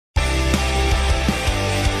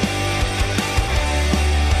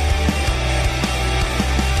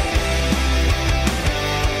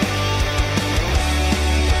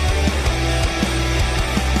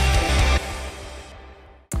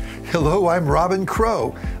Hello, I'm Robin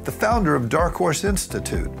Crow, the founder of Dark Horse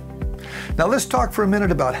Institute. Now let's talk for a minute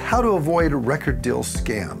about how to avoid record deal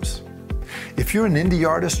scams. If you're an indie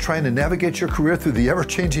artist trying to navigate your career through the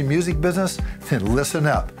ever-changing music business, then listen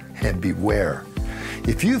up and beware.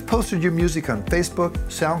 If you've posted your music on Facebook,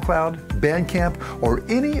 SoundCloud, Bandcamp, or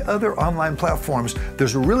any other online platforms,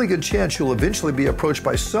 there's a really good chance you'll eventually be approached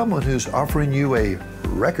by someone who's offering you a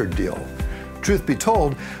record deal. Truth be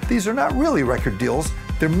told, these are not really record deals.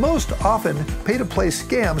 They're most often pay-to-play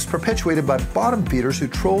scams perpetuated by bottom feeders who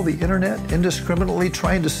troll the internet indiscriminately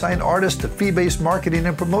trying to sign artists to fee-based marketing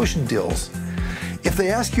and promotion deals. If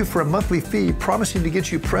they ask you for a monthly fee promising to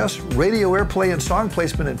get you press, radio airplay, and song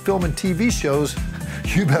placement in film and TV shows,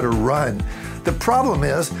 you better run. The problem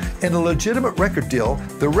is, in a legitimate record deal,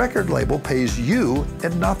 the record label pays you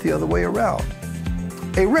and not the other way around.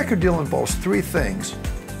 A record deal involves three things.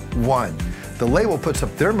 One, the label puts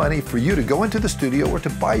up their money for you to go into the studio or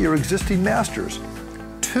to buy your existing masters.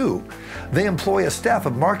 Two, they employ a staff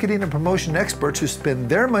of marketing and promotion experts who spend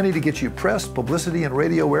their money to get you press, publicity, and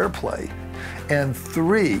radio airplay. And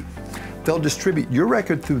three, they'll distribute your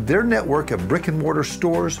record through their network of brick-and-mortar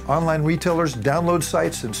stores, online retailers, download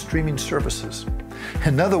sites, and streaming services.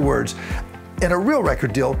 In other words, in a real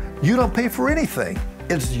record deal, you don't pay for anything.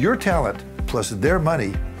 It's your talent plus their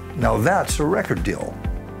money. Now that's a record deal.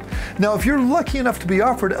 Now, if you're lucky enough to be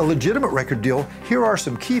offered a legitimate record deal, here are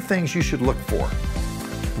some key things you should look for.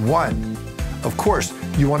 One, of course,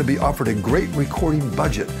 you want to be offered a great recording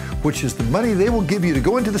budget, which is the money they will give you to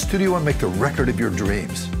go into the studio and make the record of your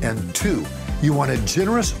dreams. And two, you want a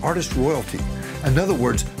generous artist royalty. In other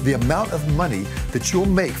words, the amount of money that you'll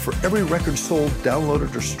make for every record sold,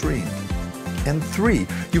 downloaded, or streamed. And three,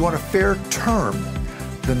 you want a fair term,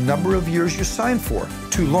 the number of years you sign for.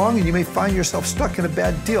 Too long and you may find yourself stuck in a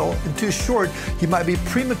bad deal, and too short, you might be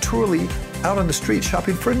prematurely out on the street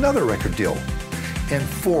shopping for another record deal. And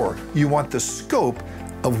four, you want the scope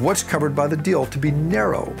of what's covered by the deal to be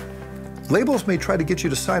narrow. Labels may try to get you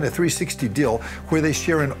to sign a 360 deal where they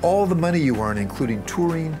share in all the money you earn, including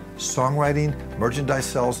touring, songwriting, merchandise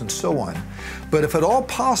sales, and so on. But if at all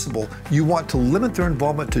possible, you want to limit their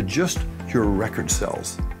involvement to just your record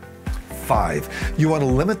sales. Five, you want to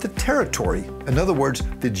limit the territory, in other words,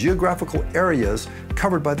 the geographical areas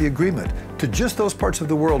covered by the agreement, to just those parts of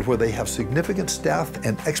the world where they have significant staff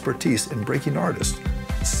and expertise in breaking artists.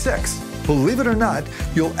 Six, believe it or not,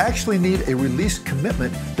 you'll actually need a release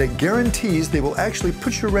commitment that guarantees they will actually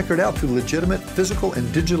put your record out through legitimate physical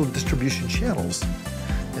and digital distribution channels.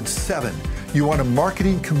 And seven, you want a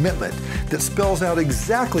marketing commitment that spells out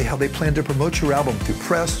exactly how they plan to promote your album through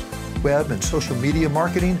press, web and social media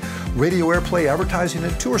marketing, radio airplay, advertising,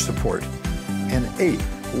 and tour support. And eight,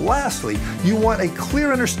 lastly, you want a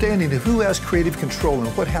clear understanding of who has creative control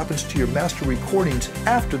and what happens to your master recordings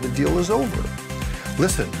after the deal is over.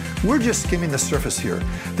 Listen, we're just skimming the surface here.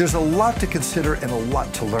 There's a lot to consider and a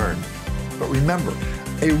lot to learn. But remember,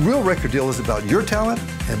 a real record deal is about your talent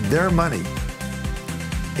and their money.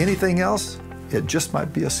 Anything else, it just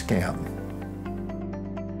might be a scam.